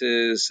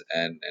faces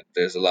and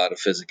there's a lot of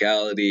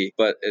physicality,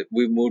 but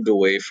we've moved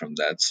away from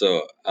that.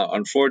 So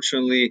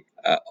unfortunately,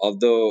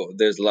 although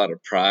there's a lot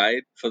of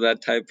pride for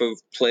that type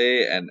of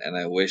play, and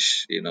I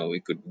wish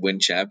we could win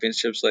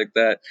championships like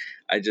that,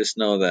 I just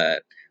know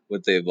that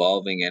with the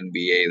evolving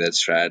NBA, that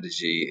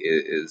strategy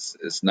is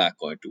not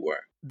going to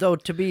work. Though,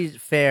 to be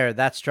fair,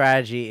 that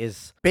strategy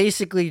is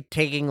basically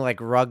taking like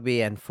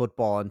rugby and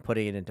football and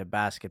putting it into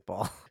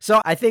basketball.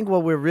 So I think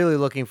what we're really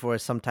looking for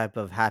is some type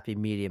of happy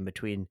medium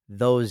between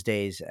those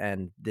days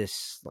and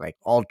this like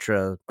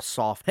ultra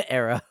soft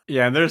era.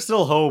 Yeah, and there's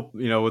still hope,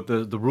 with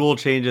the rule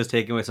changes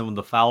taking away some of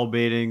the foul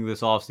baiting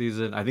this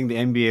offseason. I think the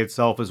NBA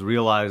itself is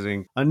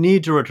realizing a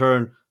need to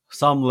return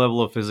some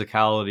level of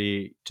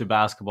physicality to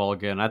basketball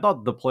again. I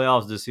thought the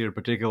playoffs this year in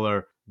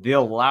particular, they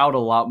allowed a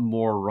lot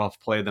more rough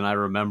play than I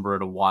remember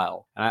in a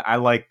while. And I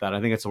like that.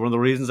 I think it's one of the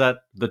reasons that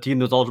the team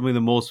that's ultimately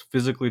the most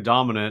physically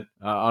dominant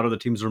out of the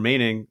teams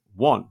remaining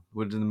won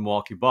with the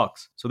Milwaukee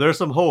Bucks. So there's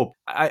some hope.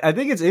 I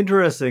think it's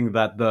interesting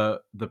that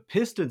the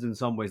Pistons, in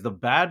some ways, the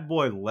bad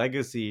boy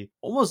legacy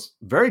almost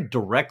very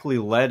directly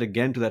led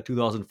again to that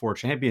 2004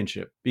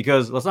 championship.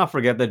 Because let's not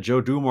forget that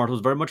Joe Dumars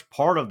was very much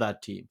part of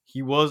that team.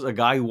 He was a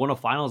guy who won a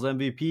finals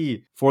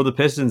MVP for the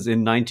Pistons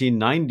in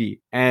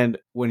 1990. And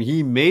when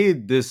he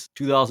made this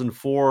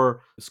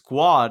 2004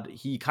 squad,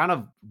 he kind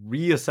of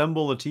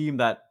reassembled a team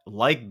that,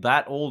 like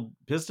that old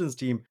Pistons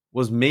team,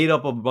 was made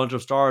up of a bunch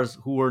of stars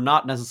who were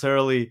not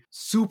necessarily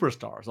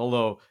superstars,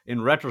 although in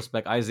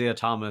retrospect, Isaiah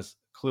Thomas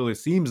clearly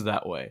seems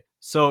that way.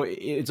 So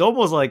it's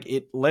almost like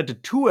it led to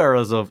two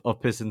eras of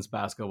Pistons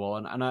basketball.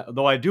 And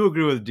though I do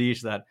agree with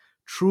Deesh that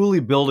truly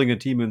building a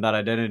team in that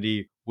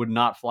identity would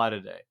not fly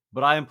today.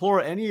 But I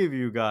implore any of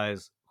you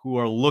guys who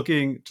are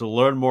looking to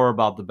learn more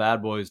about the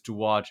Bad Boys to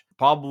watch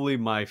probably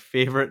my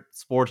favorite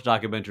sports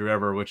documentary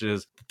ever, which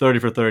is 30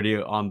 for 30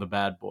 on the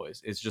Bad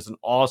Boys. It's just an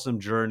awesome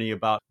journey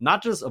about,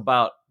 not just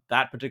about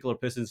that particular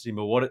Pistons team,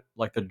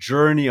 but the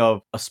journey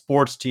of a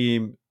sports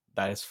team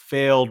that has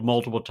failed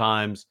multiple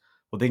times,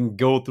 what they can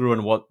go through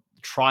and what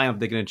triumph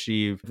they can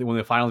achieve when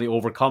they finally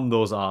overcome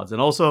those odds. And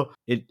also,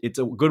 it's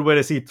a good way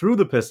to see through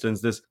the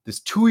Pistons this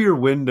 2-year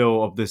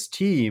window of this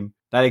team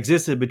that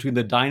existed between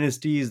the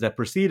dynasties that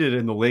preceded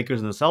in the Lakers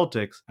and the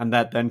Celtics, and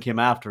that then came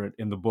after it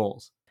in the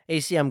Bulls.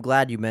 AC, I'm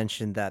glad you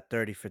mentioned that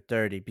 30 for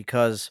 30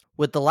 because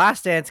with The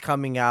Last Dance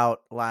coming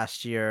out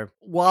last year,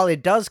 while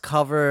it does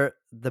cover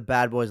the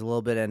Bad Boys a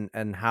little bit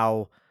and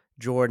how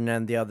Jordan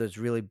and the others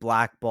really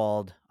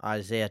blackballed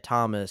Isaiah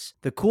Thomas,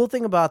 the cool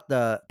thing about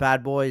the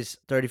Bad Boys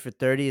 30 for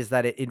 30 is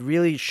that it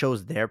really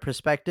shows their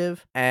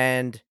perspective.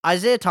 And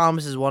Isaiah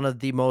Thomas is one of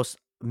the most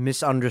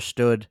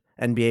misunderstood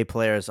NBA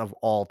players of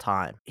all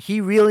time.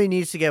 He really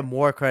needs to get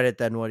more credit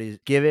than what he's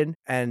given,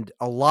 and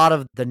a lot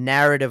of the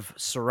narrative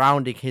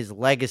surrounding his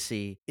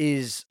legacy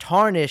is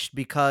tarnished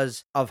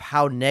because of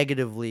how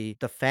negatively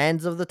the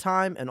fans of the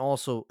time and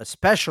also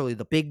especially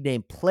the big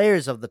name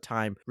players of the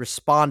time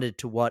responded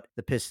to what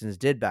the Pistons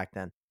did back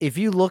then. If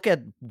you look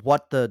at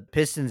what the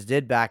Pistons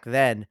did back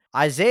then,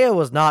 Isaiah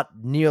was not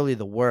nearly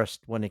the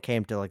worst when it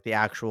came to like the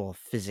actual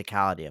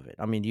physicality of it.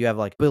 I mean, you have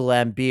like Bill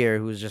Laimbeer,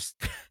 who's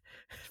just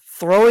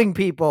throwing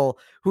people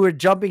who are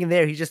jumping in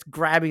there. He's just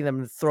grabbing them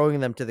and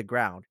throwing them to the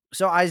ground.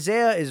 So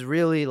Isaiah is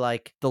really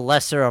like the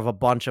lesser of a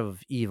bunch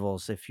of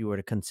evils if you were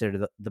to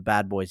consider the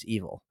bad boys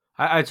evil.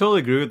 I totally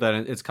agree with that.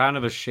 It's kind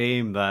of a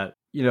shame that,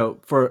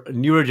 for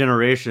newer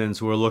generations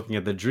who are looking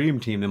at the dream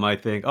team, they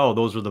might think, oh,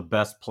 those were the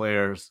best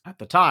players at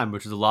the time,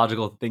 which is a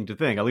logical thing to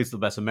think, at least the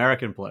best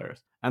American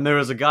players. And there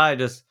was a guy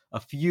just a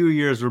few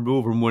years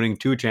removed from winning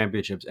 2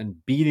 championships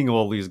and beating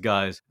all these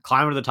guys,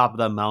 climbing to the top of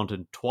that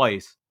mountain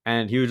twice.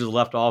 And he was just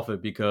left off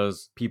it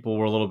because people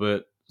were a little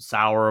bit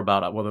sour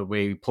about whether the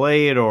way he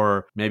played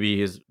or maybe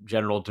his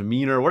general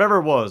demeanor, whatever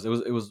it was. It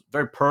was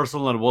very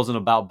personal and it wasn't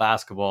about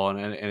basketball,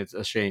 and it's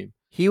a shame.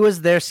 He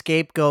was their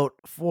scapegoat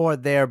for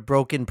their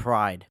broken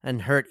pride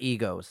and hurt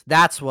egos.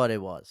 That's what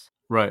it was.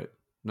 Right.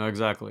 No,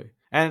 exactly.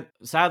 And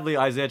sadly,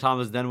 Isaiah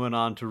Thomas then went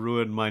on to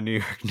ruin my New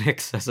York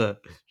Knicks as a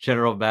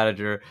general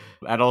manager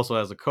and also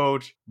as a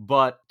coach.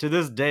 But to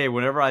this day,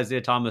 whenever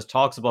Isaiah Thomas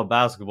talks about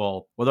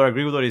basketball, whether I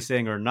agree with what he's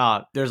saying or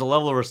not, there's a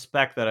level of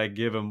respect that I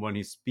give him when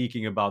he's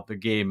speaking about the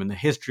game and the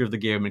history of the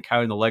game and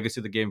carrying the legacy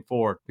of the game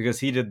forward, because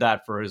he did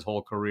that for his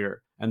whole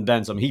career. And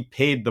then some. He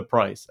paid the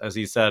price, as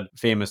he said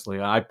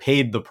famously. I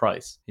paid the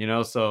price,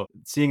 so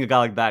seeing a guy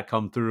like that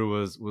come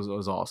through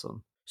was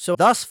awesome. So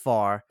thus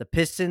far, the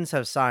Pistons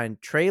have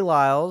signed Trey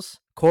Lyles,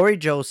 Corey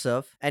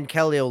Joseph, and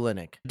Kelly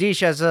Olynyk.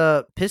 Dish, as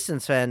a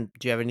Pistons fan,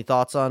 do you have any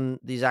thoughts on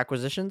these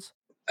acquisitions?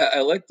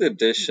 I like the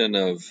addition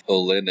of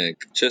Olynyk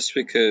just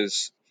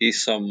because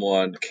he's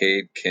someone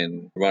Cade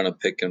can run a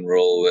pick and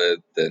roll with,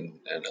 and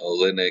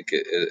Olynyk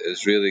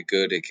is really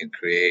good. He can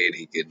create,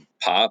 he can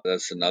pop.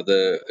 That's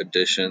another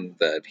addition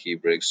that he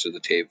brings to the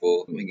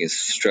table. He can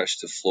stretch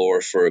the floor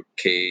for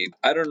Cade.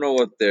 I don't know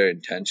what their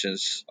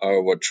intentions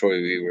are, what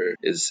Troy Weaver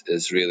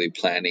is really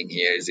planning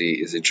here. Is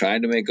he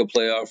trying to make a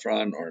playoff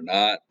run or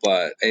not?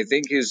 But I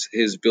think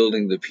he's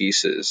building the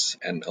pieces,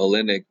 and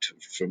Olynyk,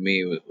 for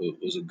me,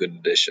 was a good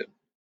addition.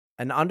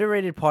 An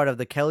underrated part of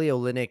the Kelly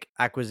Olynyk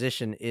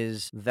acquisition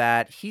is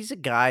that he's a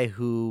guy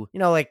who,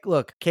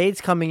 look,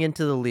 Cade's coming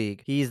into the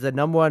league. He's the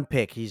number 1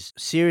 pick. He's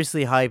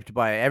seriously hyped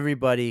by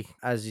everybody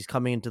as he's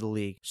coming into the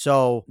league.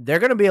 So there are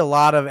going to be a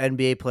lot of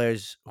NBA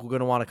players who are going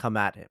to want to come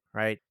at him,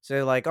 right? So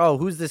they're like, oh,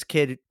 who's this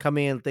kid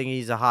coming in thinking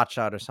he's a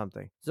hotshot or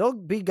something? So there'll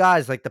be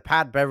guys like the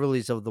Pat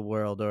Beverleys of the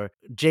world or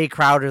Jay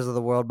Crowders of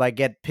the world might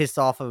get pissed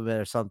off of it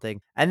or something.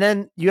 And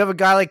then you have a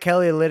guy like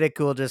Kelly Olynyk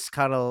who will just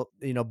kind of,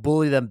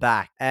 bully them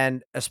back.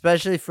 And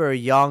especially for a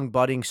young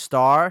budding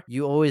star,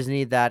 you always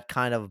need that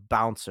kind of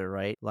bouncer,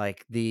 right?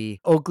 Like the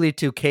Oakley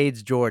to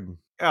Cade's Jordan.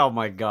 Oh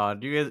my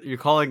God. You're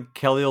calling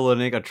Kelly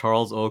Olynyk a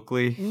Charles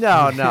Oakley?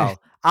 No,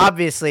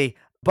 obviously.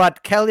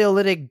 But Kelly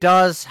Olynyk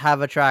does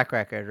have a track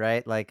record,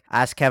 right? Like,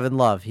 ask Kevin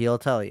Love. He'll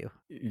tell you.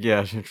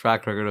 Yeah,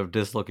 track record of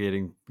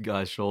dislocating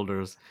guys'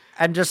 shoulders.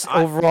 And just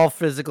overall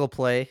physical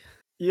play.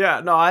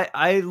 Yeah, no,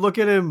 I look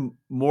at him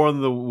more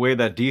in the way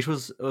that Dish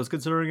was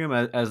considering him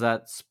as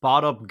that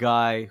spot-up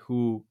guy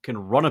who can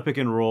run a pick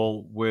and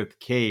roll with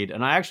Cade.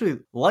 And I actually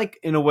like,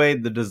 in a way,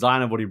 the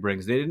design of what he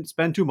brings. They didn't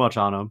spend too much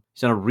on him.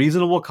 He's on a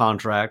reasonable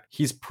contract.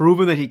 He's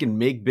proven that he can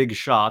make big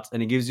shots,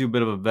 and he gives you a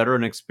bit of a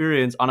veteran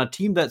experience on a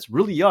team that's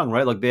really young,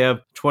 right? Like, they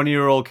have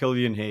 20-year-old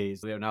Killian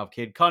Hayes. They now have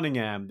Cade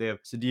Cunningham. They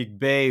have Sadiq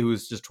Bey,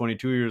 who's just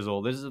 22 years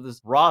old.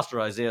 This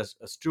roster, Isaiah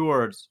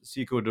Stewart,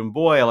 Sekou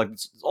Doumbouya, like,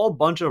 it's all a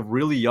bunch of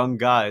really young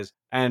guys.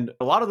 And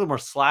a lot of them are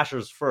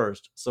slashers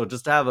first. So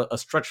just to have a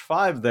stretch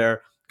 5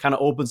 there kind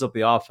of opens up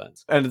the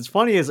offense. And it's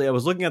funny is I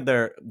was looking at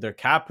their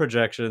cap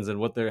projections and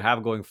what they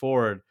have going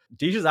forward.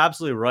 Deej is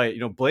absolutely right.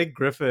 Blake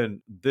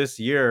Griffin this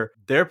year,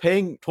 they're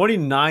paying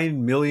 $29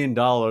 million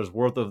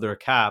worth of their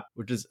cap,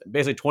 which is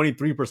basically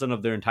 23%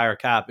 of their entire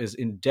cap is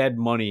in dead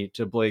money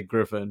to Blake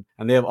Griffin.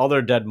 And they have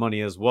other dead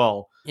money as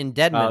well. In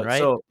Deadman, right?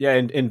 So, yeah,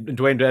 in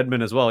Dwayne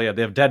Dedman as well. Yeah,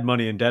 they have dead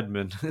money in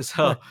Deadman.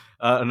 So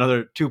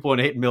another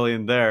 $2.8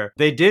 million there.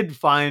 They did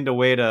find a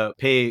way to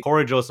pay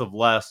Corey Joseph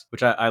less,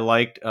 which I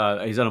liked.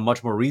 He's on a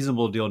much more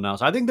reasonable deal now.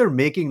 So I think they're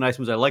making nice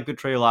moves. I like the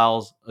Trey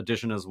Lyles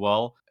addition as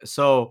well.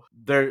 So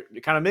they're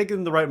kind of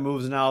making the right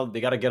moves now.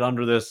 They got to get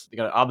under this. They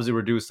got to obviously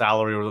reduce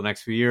salary over the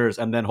next few years.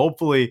 And then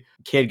hopefully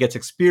Cade gets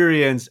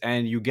experience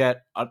and you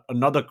get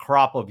another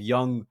crop of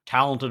young,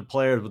 talented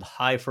players with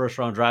high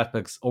first-round draft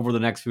picks over the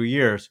next few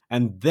years.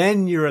 And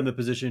then you're in the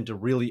position to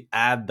really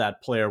add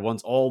that player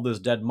once all this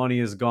dead money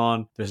is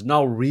gone. There's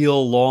no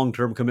real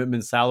long-term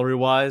commitment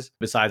salary-wise,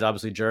 besides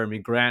obviously Jeremy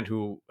Grant,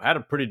 who had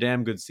a pretty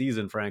damn good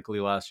season, frankly,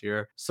 last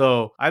year.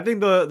 So I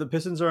think the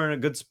Pistons are in a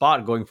good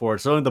spot going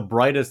forward. Certainly the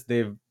brightest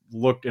they've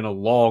looked in a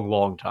long,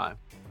 long time.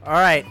 All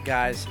right,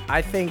 guys.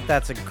 I think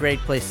that's a great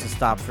place to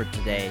stop for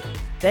today.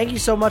 Thank you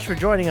so much for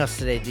joining us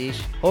today, Deesh.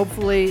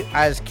 Hopefully,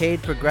 as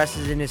Cade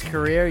progresses in his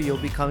career, you'll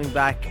be coming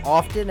back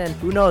often, and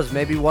who knows,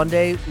 maybe one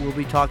day we'll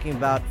be talking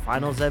about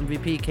Finals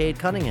MVP Cade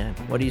Cunningham.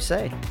 What do you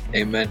say?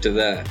 Amen to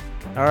that.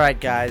 All right,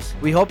 guys.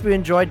 We hope you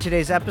enjoyed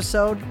today's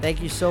episode.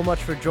 Thank you so much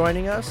for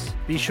joining us.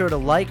 Be sure to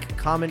like,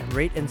 comment,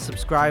 rate, and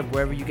subscribe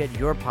wherever you get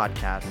your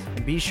podcasts.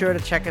 And be sure to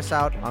check us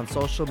out on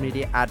social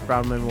media at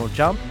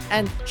BrownMenWon'tJump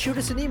and shoot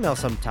us an email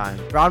sometime,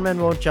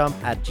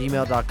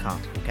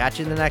 brownmenwon'tjump@gmail.com. We'll catch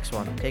you in the next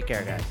one. Take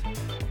care, guys.